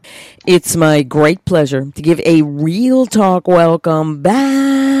It's my great pleasure to give a real talk welcome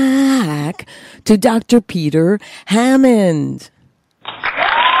back to Dr. Peter Hammond.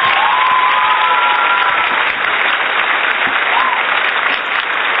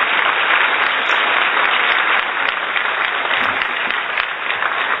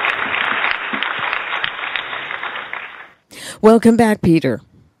 Welcome back, Peter.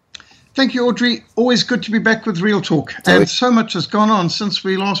 Thank you, Audrey. Always good to be back with Real Talk. And so much has gone on since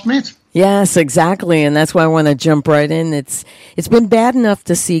we last met. Yes, exactly. And that's why I want to jump right in. It's been bad enough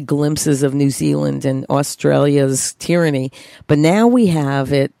to see glimpses of New Zealand and Australia's tyranny, but now we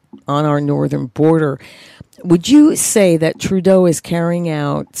have it on our northern border. Would you say that Trudeau is carrying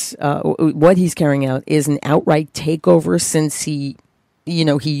out, what he's carrying out is an outright takeover since he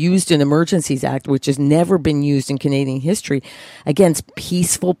used an Emergencies Act, which has never been used in Canadian history, against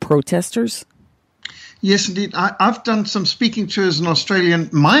peaceful protesters? Yes, indeed. I've done some speaking tours in Australia,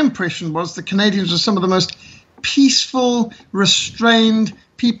 and my impression was the Canadians are some of the most peaceful, restrained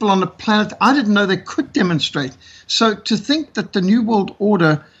people on the planet. I didn't know they could demonstrate. So to think that the New World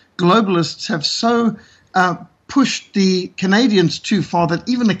Order globalists have so pushed the Canadians too far that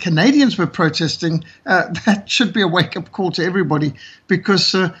even the Canadians were protesting, that should be a wake-up call to everybody,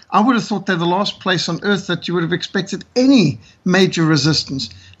 because I would have thought they're the last place on earth that you would have expected any major resistance.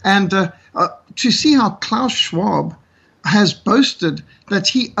 And to see how Klaus Schwab has boasted that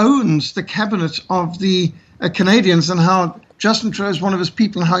he owns the cabinet of the Canadians and how Justin Trudeau is one of his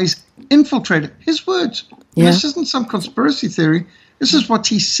people and how he's infiltrated. His words. Yeah. This isn't some conspiracy theory. This is what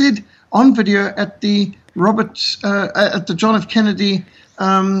he said on video at the at the John F. Kennedy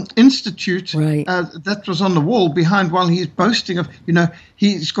Institute, right. That was on the wall behind while he's boasting of,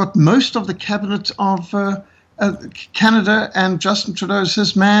 he's got most of the cabinet of Canada and Justin Trudeau is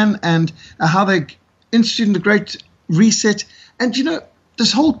his man, and how they instituted the Great Reset. And,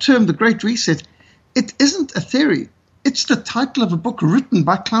 this whole term, the Great Reset, it isn't a theory. It's the title of a book written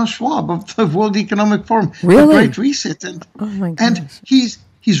by Klaus Schwab of the World Economic Forum, really? The Great Reset. And, oh my gosh. And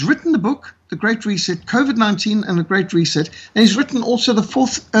he's written the book, The Great Reset, COVID-19 and the Great Reset, and he's written also the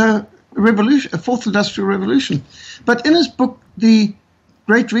Fourth Industrial Revolution. But in his book, The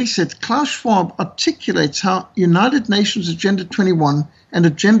Great Reset, Klaus Schwab articulates how United Nations Agenda 21 and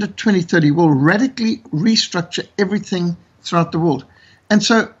Agenda 2030 will radically restructure everything throughout the world. And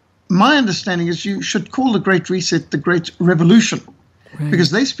so my understanding is you should call the Great Reset the Great Revolution, right, because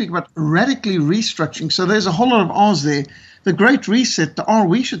they speak about radically restructuring. So there's a whole lot of R's there. The Great Reset, the R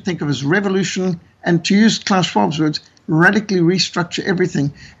we should think of as revolution, and to use Klaus Schwab's words, radically restructure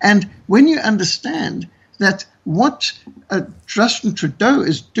everything. And when you understand that what Justin Trudeau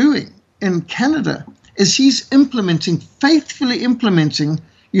is doing in Canada is he's faithfully implementing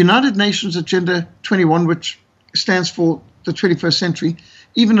United Nations Agenda 21, which stands for the 21st century,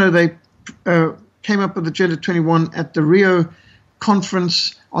 even though they came up with Agenda 21 at the Rio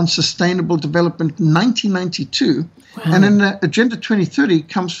Conference on Sustainable Development in 1992. Wow. And then the Agenda 2030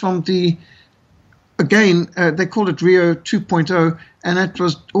 comes from they called it Rio 2.0, and that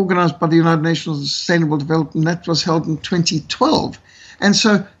was organized by the United Nations on Sustainable Development. That was held in 2012. And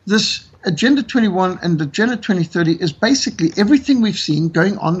so this Agenda 21 and Agenda 2030 is basically everything we've seen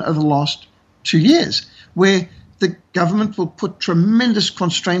going on over the last 2 years, where the government will put tremendous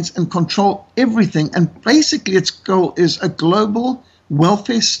constraints and control everything. And basically its goal is a global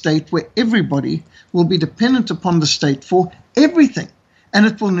welfare state where everybody will be dependent upon the state for everything. And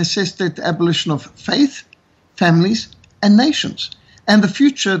it will necessitate the abolition of faith, families, and nations. And the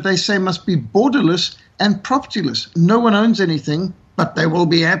future, they say, must be borderless and propertyless. No one owns anything, but they will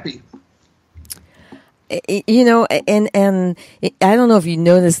be happy. And I don't know if you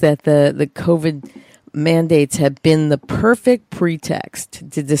noticed that the COVID mandates have been the perfect pretext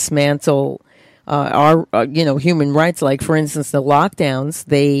to dismantle our human rights. Like, for instance, the lockdowns,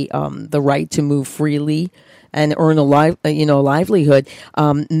 the right to move freely and earn a livelihood,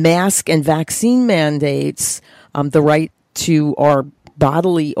 mask and vaccine mandates, the right to our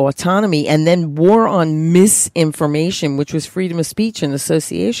bodily autonomy, and then war on misinformation, which was freedom of speech and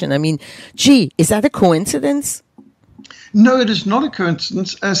association. I mean, gee, is that a coincidence? No, it is not a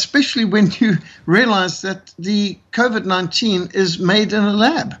coincidence, especially when you realize that the COVID-19 is made in a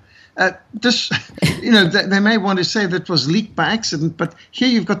lab. They may want to say that was leaked by accident, but here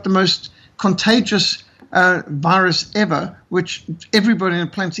you've got the most contagious virus ever, which everybody on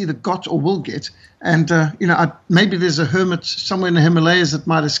the planet either got or will get. And, maybe there's a hermit somewhere in the Himalayas that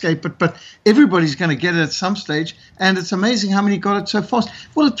might escape it, but everybody's going to get it at some stage. And it's amazing how many got it so fast.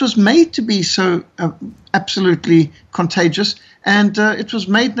 Well, it was made to be so absolutely contagious, and it was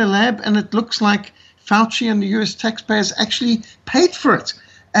made in a lab, and it looks like Fauci and the U.S. taxpayers actually paid for it.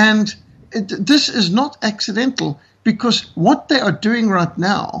 And this is not accidental, because what they are doing right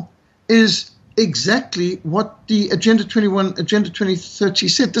now is exactly what the Agenda 21, Agenda 2030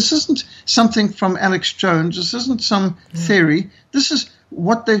 said. This isn't something from Alex Jones. This isn't some theory. This is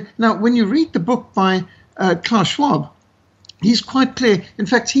what they... Now, when you read the book by Klaus Schwab, he's quite clear. In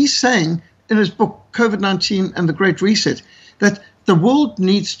fact, he's saying in his book, COVID-19 and the Great Reset, that the world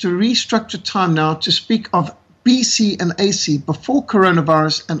needs to restructure time now to speak of BC and AC, before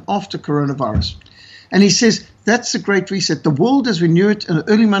coronavirus and after coronavirus. And he says, that's the Great Reset. The world as we knew it in the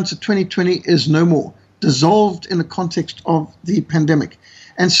early months of 2020 is no more, dissolved in the context of the pandemic.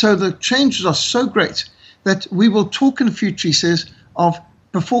 And so the changes are so great that we will talk in the future, he says, of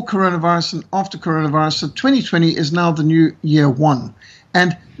before coronavirus and after coronavirus. So 2020 is now the new year one.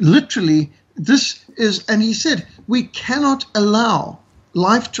 And literally, this is, and he said, we cannot allow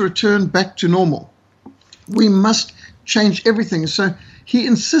life to return back to normal. We must change everything. So he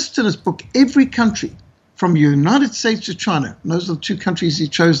insists in his book, every country, from the United States to China, and those are the two countries he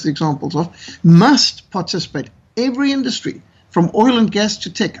chose the examples of, must participate. Every industry, from oil and gas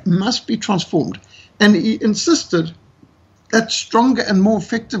to tech, must be transformed. And he insisted that stronger and more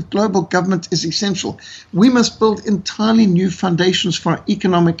effective global government is essential. We must build entirely new foundations for our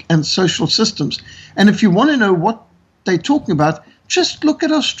economic and social systems. And if you want to know what they're talking about, just look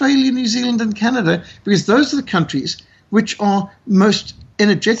at Australia, New Zealand, and Canada, because those are the countries which are most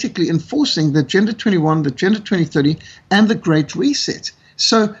energetically enforcing the Agenda 21, the Agenda 2030, and the Great Reset.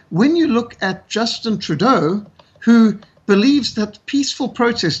 So when you look at Justin Trudeau, who believes that peaceful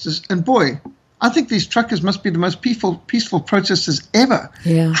protesters, and boy, I think these truckers must be the most peaceful protesters ever.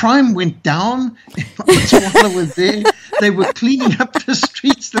 Yeah. Crime went down while they were there. They were cleaning up the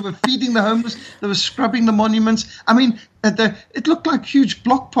streets. They were feeding the homeless. They were scrubbing the monuments. I mean, it looked like huge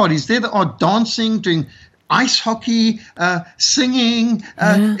block parties. There they are dancing, doing ice hockey, singing.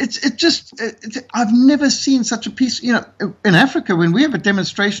 I've never seen such a peace. You know, in Africa, when we have a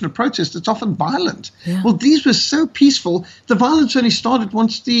demonstration or protest, it's often violent. Yeah. Well, these were so peaceful. The violence only started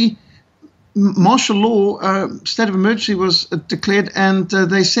once the martial law, state of emergency was declared, and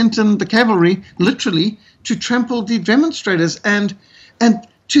they sent in the cavalry, literally, to trample the demonstrators. And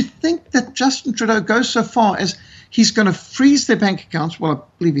to think that Justin Trudeau goes so far as he's going to freeze their bank accounts, well,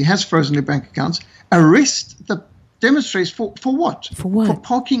 I believe he has frozen their bank accounts, arrest the demonstrators for what? For what? For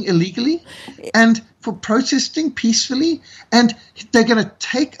parking illegally and for protesting peacefully. And they're going to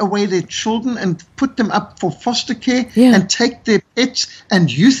take away their children and put them up for foster care and take their pets and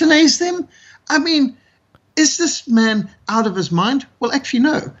euthanize them. I mean, is this man out of his mind? Well, actually,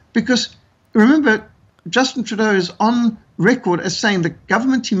 no, because remember, Justin Trudeau is on record as saying the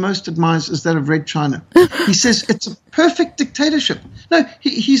government he most admires is that of Red China. He says it's a perfect dictatorship. No,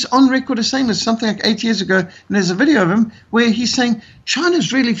 he's on record as saying this something like 8 years ago, and there's a video of him where he's saying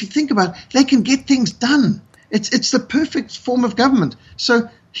China's really, if you think about it, they can get things done. It's the perfect form of government. So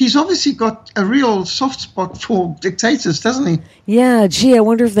he's obviously got a real soft spot for dictators, doesn't he? Yeah, gee, I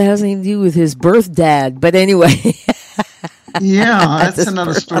wonder if that has anything to do with his birth dad. But anyway. Yeah, that's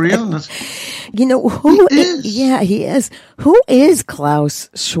another story, isn't it? You know, who is? Yeah, he is. Who is Klaus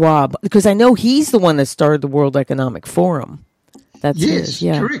Schwab? Because I know he's the one that started the World Economic Forum. That's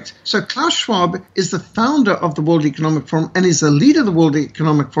correct. So Klaus Schwab is the founder of the World Economic Forum and is the leader of the World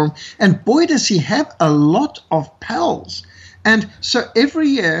Economic Forum. And boy, does he have a lot of pals. And so every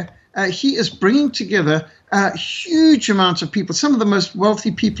year he is bringing together huge amounts of people, some of the most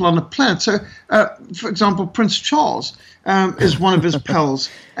wealthy people on the planet. So, for example, Prince Charles is one of his pals.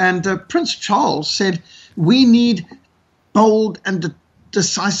 And Prince Charles said, we need bold and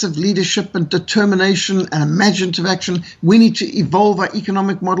decisive leadership and determination and imaginative action. We need to evolve our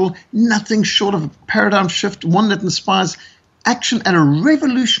economic model, nothing short of a paradigm shift, one that inspires action at a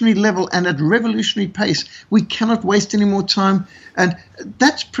revolutionary level and at revolutionary pace. We cannot waste any more time. And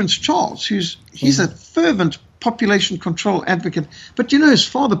that's Prince Charles, he's a fervent population control advocate. But you know, his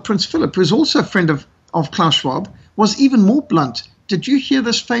father, Prince Philip, who is also a friend of Klaus Schwab, was even more blunt. Did you hear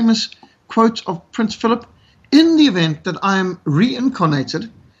this famous quote of Prince Philip? In the event that I am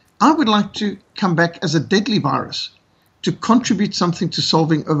reincarnated, I would like to come back as a deadly virus to contribute something to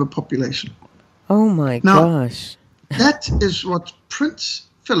solving overpopulation. Oh my gosh. That is what Prince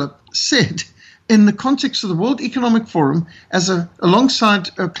Philip said in the context of the World Economic Forum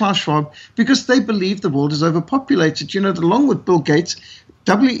alongside Klaus Schwab, because they believe the world is overpopulated. You know, along with Bill Gates,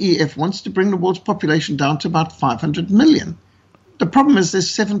 WEF wants to bring the world's population down to about 500 million. The problem is there's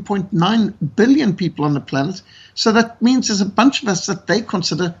 7.9 billion people on the planet, so that means there's a bunch of us that they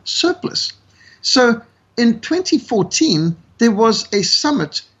consider surplus. So in 2014, there was a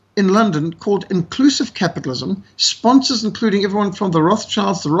summit in London called Inclusive Capitalism, sponsors including everyone from the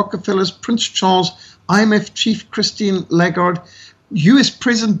Rothschilds, the Rockefellers, Prince Charles, IMF chief Christine Lagarde, US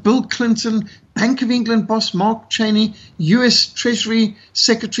President Bill Clinton, Bank of England boss Mark Cheney, US Treasury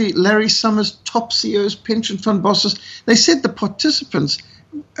Secretary Larry Summers, top CEOs, pension fund bosses. They said the participants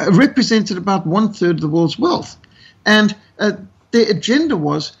represented about 1/3 of the world's wealth. And their agenda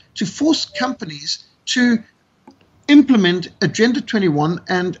was to force companies to implement Agenda 21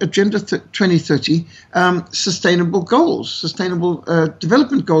 and Agenda 2030 sustainable goals, sustainable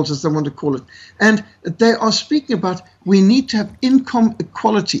development goals, as they want to call it. And they are speaking about we need to have income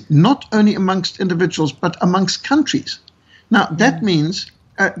equality, not only amongst individuals, but amongst countries. Now, that means,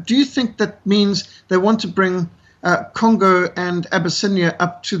 do you think that means they want to bring Congo and Abyssinia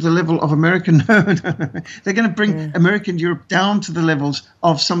up to the level of America? No, no, no. They're going to bring America and Europe down to the levels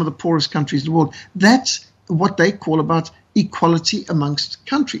of some of the poorest countries in the world. That's what they call about equality amongst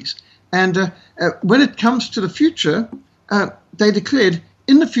countries. And when it comes to the future, they declared,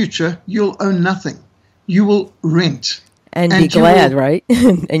 in the future, you'll own nothing. You will rent. And be glad, right?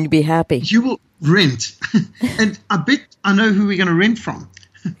 And you'll be happy. You will rent. And I bet I know who we're going to rent from.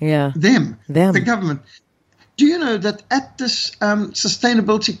 Yeah. Them. The government. Do you know that at this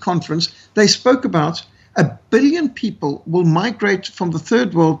sustainability conference, they spoke about 1 billion people will migrate from the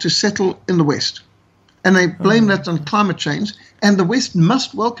third world to settle in the West? And they blame that on climate change. And the West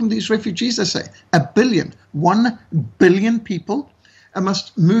must welcome these refugees, they say. 1 billion. 1 billion people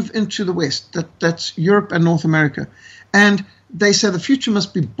must move into the West. That's Europe and North America. And they say the future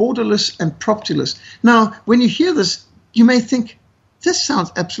must be borderless and propertyless. Now, when you hear this, you may think, this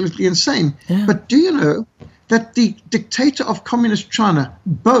sounds absolutely insane. Yeah. But do you know that the dictator of communist China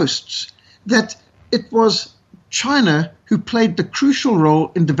boasts that it was China who played the crucial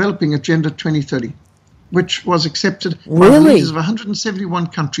role in developing Agenda 2030? Which was accepted by the leaders of 171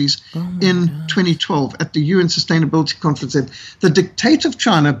 countries in 2012 at the UN Sustainability Conference. The dictator of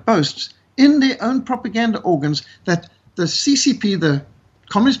China boasts in their own propaganda organs that the CCP, the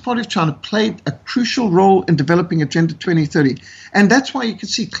Communist Party of China, played a crucial role in developing Agenda 2030. And that's why you can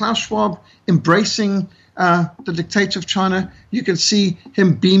see Klaus Schwab embracing the dictator of China. You can see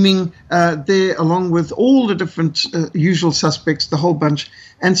him beaming there along with all the different usual suspects, the whole bunch.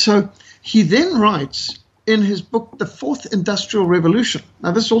 And so he then writes in his book, The Fourth Industrial Revolution.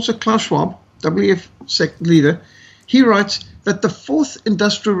 Now, this is also Klaus Schwab, WEF leader. He writes that the Fourth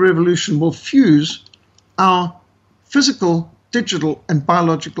Industrial Revolution will fuse our physical, digital, and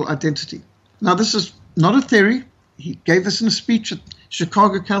biological identity. Now, this is not a theory. He gave this in a speech at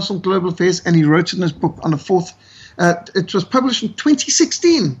Chicago Council on Global Affairs, and he wrote it in his book on the fourth. It was published in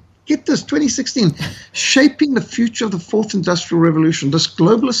 2016. Get this, 2016, Shaping the Future of the Fourth Industrial Revolution. This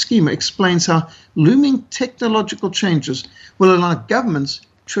globalist schema explains how looming technological changes will allow governments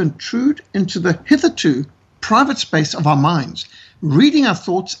to intrude into the hitherto private space of our minds, reading our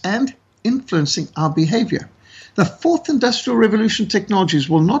thoughts and influencing our behavior. The Fourth Industrial Revolution technologies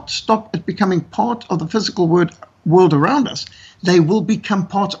will not stop at becoming part of the physical world around us. They will become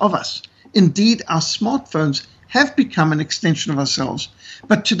part of us. Indeed, our smartphones have become an extension of ourselves.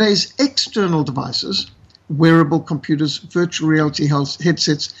 But today's external devices, wearable computers, virtual reality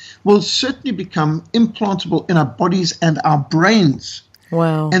headsets, will certainly become implantable in our bodies and our brains.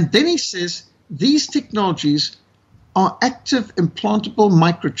 Wow. And then he says these technologies are active implantable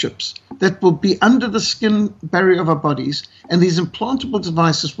microchips that will be under the skin barrier of our bodies, and these implantable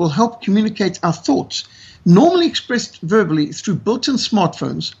devices will help communicate our thoughts, normally expressed verbally through built-in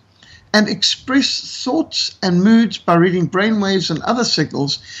smartphones, and express thoughts and moods by reading brainwaves and other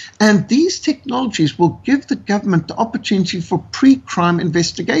signals. And these technologies will give the government the opportunity for pre-crime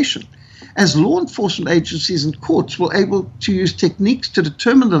investigation, as law enforcement agencies and courts will able to use techniques to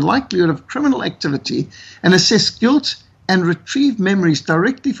determine the likelihood of criminal activity and assess guilt and retrieve memories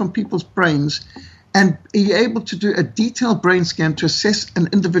directly from people's brains, and be able to do a detailed brain scan to assess an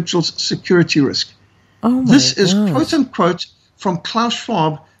individual's security risk. This is quote unquote from Klaus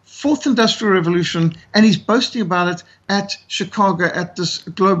Schwab, Fourth Industrial Revolution, and he's boasting about it at Chicago at this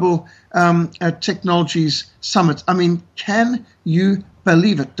global technologies summit. I mean, can you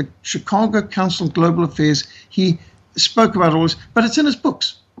believe it? The Chicago Council on Global Affairs, he spoke about all this, but it's in his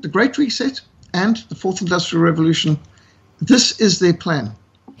books, The Great Reset and The Fourth Industrial Revolution. This is their plan.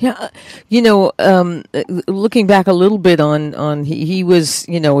 Yeah, looking back a little bit on he was,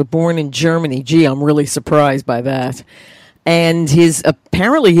 born in Germany. Gee, I'm really surprised by that. And his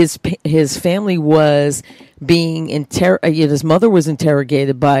family was being his mother was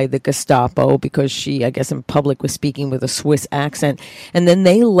interrogated by the Gestapo because she, I guess in public, was speaking with a Swiss accent. And then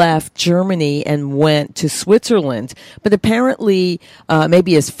they left Germany and went to Switzerland. But apparently,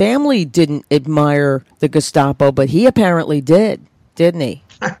 maybe his family didn't admire the Gestapo, but he apparently did, didn't he?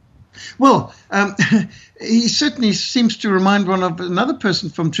 Well, he certainly seems to remind one of another person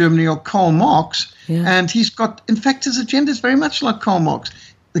from Germany, or Karl Marx. Yeah. And he's got, in fact, his agenda is very much like Karl Marx.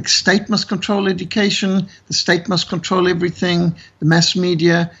 The state must control education, the state must control everything, the mass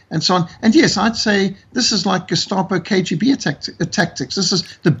media, and so on. And yes, I'd say this is like Gestapo KGB tactics. This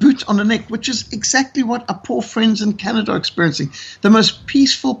is the boot on the neck, which is exactly what our poor friends in Canada are experiencing. The most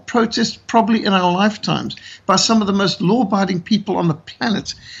peaceful protest probably in our lifetimes by some of the most law-abiding people on the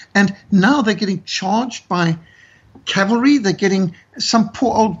planet. And now they're getting charged by cavalry. They're getting some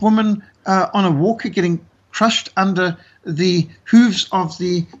poor old woman on a walker getting crushed under the hooves of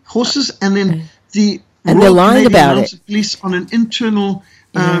the horses, and then they're lying about it. Police on an internal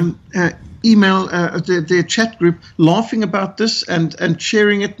email, their chat group, laughing about this and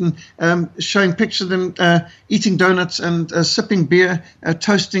sharing it and showing pictures of them eating donuts and sipping beer,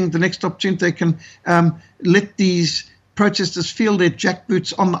 toasting the next opportunity they can let these protesters feel their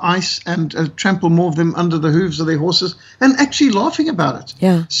jackboots on the ice and trample more of them under the hooves of their horses, and actually laughing about it.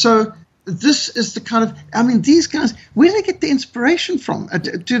 Yeah. So this is the kind of, these guys, where do they get the inspiration from?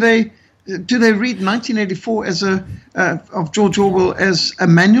 Do they read 1984 as of George Orwell as a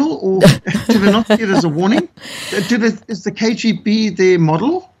manual, or do they not see it as a warning? Is the KGB their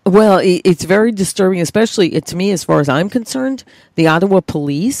model? Well, it's very disturbing, especially to me, as far as I'm concerned. The Ottawa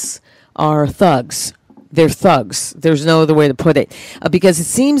police are thugs. They're thugs. There's no other way to put it, because it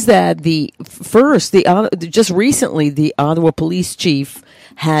seems that just recently, the Ottawa police chief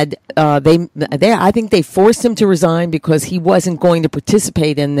had I think they forced him to resign because he wasn't going to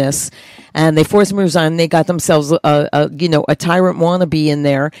participate in this, and they forced him to resign. They got themselves a tyrant wannabe in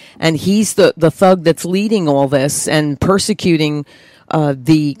there, and he's the thug that's leading all this and persecuting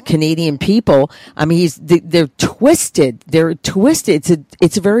the Canadian people. I mean, they're twisted. They're twisted.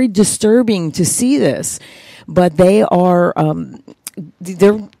 It's very disturbing to see this, but they are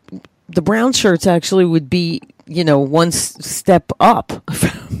the brown shirts actually would be one step up.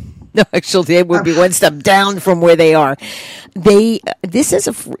 No, actually, they would be one step down from where they are. This is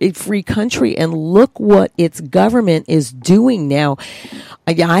a free country, and look what its government is doing now.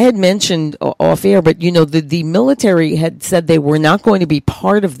 I had mentioned off air, but the military had said they were not going to be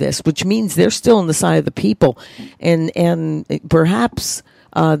part of this, which means they're still on the side of the people, and perhaps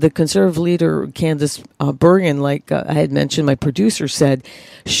the conservative leader Candace Bergen, like I had mentioned, my producer said,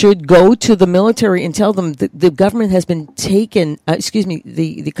 should go to the military and tell them that the government has been taken.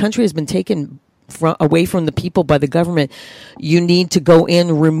 The country has been taken away from the people by the government. You need to go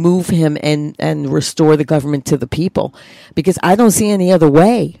in, remove him, and restore the government to the people, because I don't see any other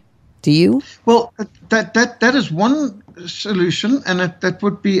way. Do you? Well, that is one solution, and that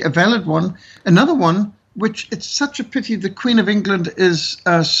would be a valid one. Another one, which it's such a pity the Queen of England is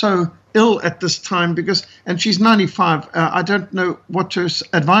so ill at this time, and she's 95. I don't know what her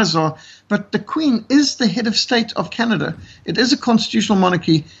advisors are, but the Queen is the head of state of Canada. It is a constitutional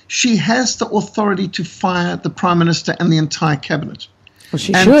monarchy. She has the authority to fire the Prime Minister and the entire cabinet. Well,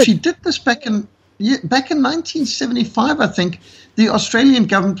 she did this back in 1975, I think. The Australian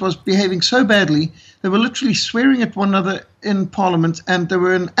government was behaving so badly, they were literally swearing at one another in Parliament, and they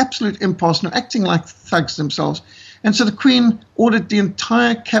were in absolute impasse, and acting like thugs themselves. And so the Queen ordered the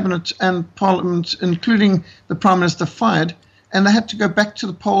entire cabinet and Parliament, including the Prime Minister, fired, and they had to go back to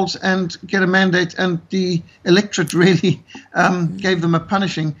the polls and get a mandate, and the electorate really gave them a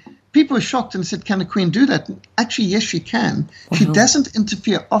punishing. People were shocked and said, can the Queen do that? Actually, yes, she can. Wow. She doesn't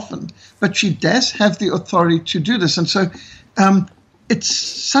interfere often, but she does have the authority to do this. And so it's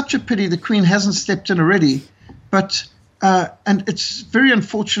such a pity the Queen hasn't stepped in already, but and it's very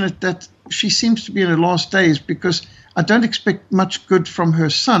unfortunate that she seems to be in her last days, because I don't expect much good from her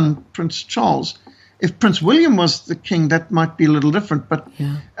son, Prince Charles. If Prince William was the king, that might be a little different, but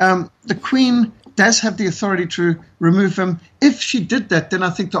the Queen does have the authority to remove him. If she did that, then I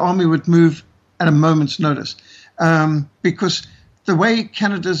think the army would move at a moment's notice, because the way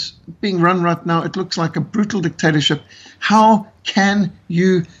Canada's being run right now, it looks like a brutal dictatorship. How can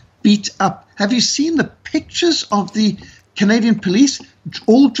you beat up? Have you seen the pictures of the Canadian police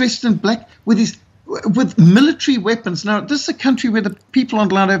all dressed in black with military weapons? Now, this is a country where the people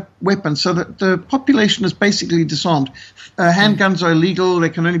aren't allowed to have weapons, so that the population is basically disarmed. Handguns are illegal. They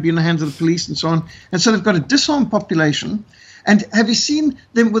can only be in the hands of the police and so on. And so they've got a disarmed population. And have you seen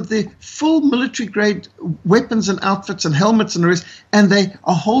them with their full military-grade weapons and outfits and helmets and the rest? And they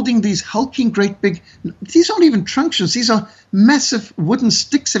are holding these hulking, great big, these aren't even truncheons. These are massive wooden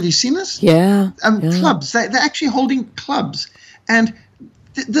sticks. Have you seen this? Yeah. Clubs. They're actually holding clubs. And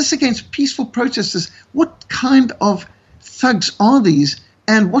this against peaceful protesters. What kind of thugs are these?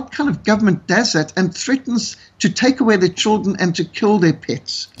 And what kind of government does that and threatens to take away their children and to kill their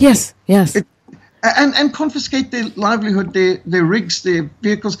pets? Yes. And confiscate their livelihood, their rigs, their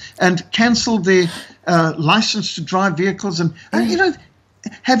vehicles, and cancel their license to drive vehicles. And and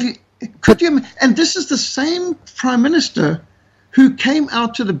this is the same prime minister who came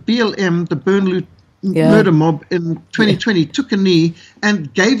out to the BLM, the Burn Loot murder mob in 2020, took a knee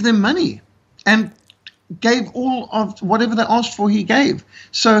and gave them money and gave all of whatever they asked for, he gave.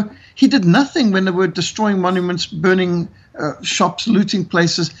 So he did nothing when they were destroying monuments, burning shops, looting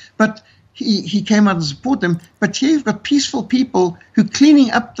places, but he came out and support them. But here you've got peaceful people who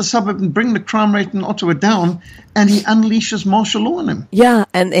cleaning up the suburb and bring the crime rate in Ottawa down, and he unleashes martial law on them. Yeah,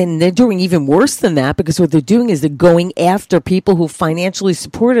 and they're doing even worse than that, because what they're doing is they're going after people who financially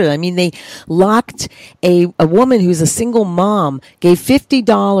supported it. I mean, they locked a woman who's a single mom, gave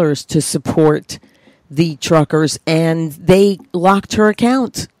 $50 to support the truckers, and they locked her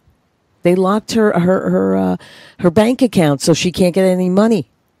account. They locked her bank account so she can't get any money.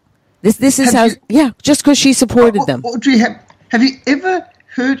 This is just because she supported them. Audrey, have you ever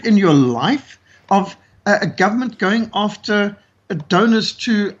heard in your life of a government going after donors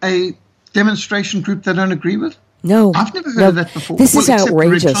to a demonstration group they don't agree with? No. I've never heard of that before. This is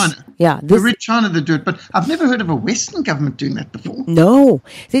outrageous. The Red China that do it, but I've never heard of a Western government doing that before. No.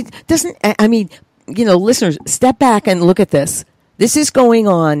 It doesn't, I mean, listeners, step back and look at this. This is going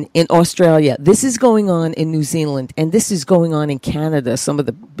on in Australia. This is going on in New Zealand. And this is going on in Canada, some of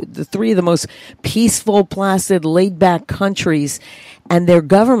the three of the most peaceful, placid, laid-back countries. And their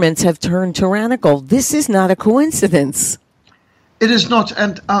governments have turned tyrannical. This is not a coincidence. It is not.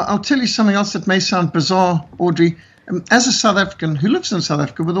 And I'll tell you something else that may sound bizarre, Audrey. As a South African who lives in South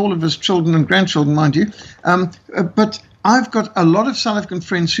Africa with all of his children and grandchildren, mind you, but I've got a lot of South African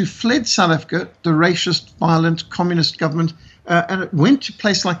friends who fled South Africa, the racist, violent, communist government, and it went to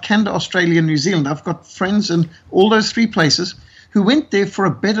places like Canada, Australia, and New Zealand. I've got friends in all those three places who went there for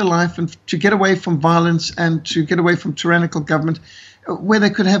a better life and to get away from violence and to get away from tyrannical government, where they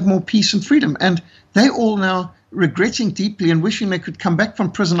could have more peace and freedom. And they all now regretting deeply and wishing they could come back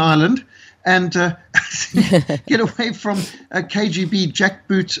from Prison Island and get away from KGB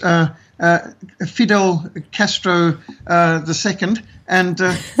jackboot Fidel Castro II, and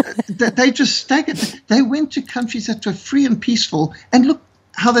they just staggered. They went to countries that were free and peaceful, and look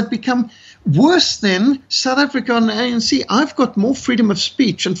how they've become worse than South Africa and the ANC. I've got more freedom of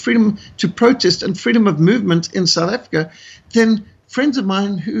speech and freedom to protest and freedom of movement in South Africa than friends of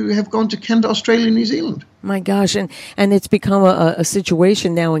mine who have gone to Canada, Australia, New Zealand. My gosh, and it's become a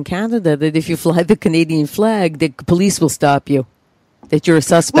situation now in Canada that if you fly the Canadian flag, the police will stop you, that you're a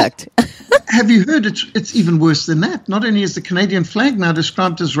suspect. Well, have you heard it's even worse than that? Not only is the Canadian flag now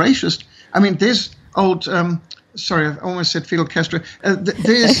described as racist, I mean, there's old, sorry, I almost said Fidel Castro,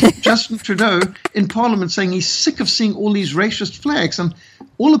 there's Justin Trudeau in Parliament saying he's sick of seeing all these racist flags. And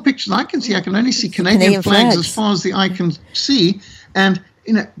all the pictures I can see, I can only see Canadian flags as far as the eye can see. And,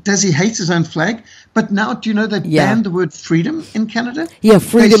 does he hate his own flag? But now, do you know they banned the word freedom in Canada? Yeah,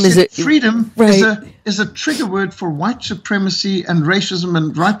 freedom is a trigger word for white supremacy and racism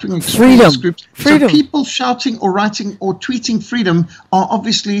and right-wing extremist groups. Freedom. So people shouting or writing or tweeting freedom are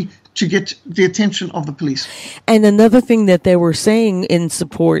obviously to get the attention of the police. And another thing that they were saying in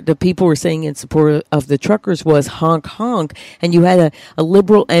support, the people were saying in support of the truckers was honk, honk. And you had a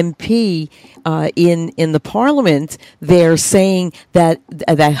Liberal MP in the Parliament there saying that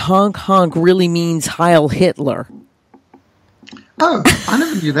honk, honk really means Heil Hitler. Oh, I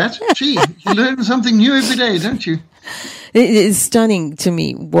never knew that. Gee, you learn something new every day, don't you? It is stunning to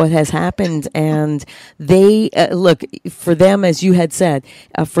me what has happened. And they, look, for them, as you had said,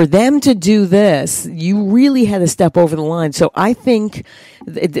 for them to do this, you really had to step over the line. So I think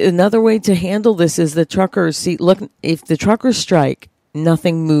another way to handle this is the truckers. See, look, if the truckers strike,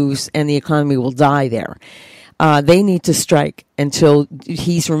 nothing moves and the economy will die there. They need to strike until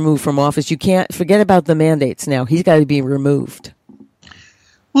he's removed from office. You can't forget about the mandates now. He's got to be removed.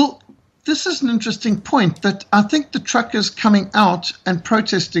 Well, this is an interesting point that I think the truckers coming out and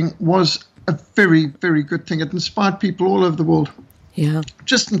protesting was a very, very good thing. It inspired people all over the world. Yeah.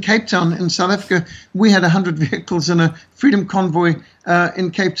 Just in Cape Town in South Africa, we had 100 vehicles in a freedom convoy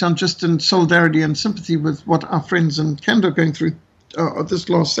in Cape Town, just in solidarity and sympathy with what our friends in Canada are going through this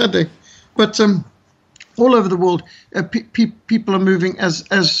last Saturday. But all over the world, people are moving as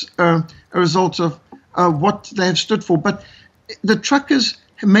a result of what they have stood for. But the truckers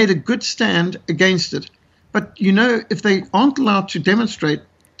have made a good stand against it. But, if they aren't allowed to demonstrate,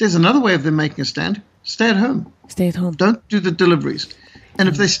 there's another way of them making a stand. Stay at home. Stay at home. Don't do the deliveries. And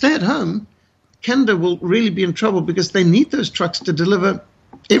if they stay at home, Canada will really be in trouble because they need those trucks to deliver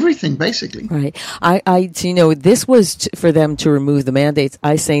everything, basically. Right. This was for them to remove the mandates.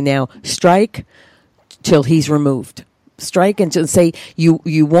 I say now, strike till he's removed. Strike until say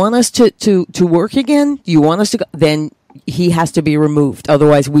you want us to work again. You want us to go, then he has to be removed.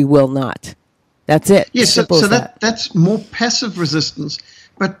 Otherwise, we will not. That's it. Yes. So that's more passive resistance.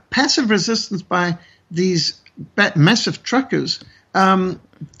 But passive resistance by these massive truckers,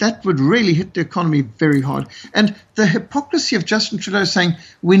 that would really hit the economy very hard. And the hypocrisy of Justin Trudeau saying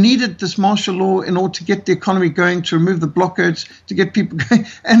we needed this martial law in order to get the economy going, to remove the blockades, to get people going.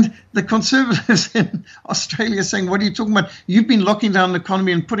 And the Conservatives in Australia saying, what are you talking about? You've been locking down the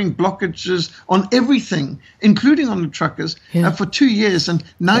economy and putting blockages on everything, including on the truckers, for 2 years. And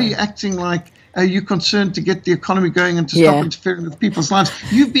now you're acting like you're concerned to get the economy going and to stop interfering with people's lives.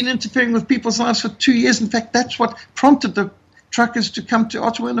 You've been interfering with people's lives for 2 years. In fact, that's what prompted the truckers to come to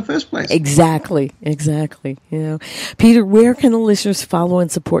Ottawa in the first place. Exactly. Peter, where can the listeners follow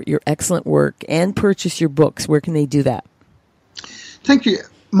and support your excellent work and purchase your books? Where can they do that? Thank you.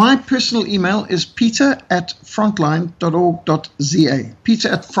 My personal email is peter@frontline.org.za.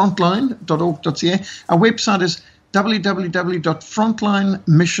 peter@frontline.org.za. Our website is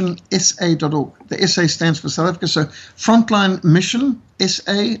www.frontlinemissionsa.org. The SA stands for South Africa, so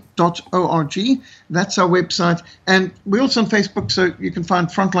frontlinemissionsa.org. That's our website. And we're also on Facebook, so you can find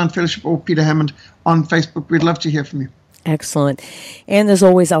Frontline Fellowship or Peter Hammond on Facebook. We'd love to hear from you. Excellent. And as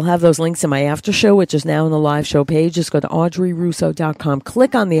always, I'll have those links in my after show, which is now on the live show page. Just go to audreyrusso.com,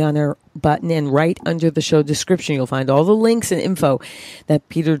 click on the honor button, and right under the show description, you'll find all the links and info that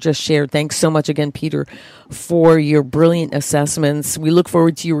Peter just shared. Thanks so much again, Peter, for your brilliant assessments. We look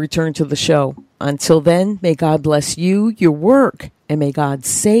forward to your return to the show. Until then, may God bless you, your work, and may God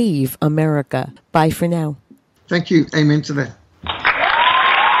save America. Bye for now. Thank you. Amen to that.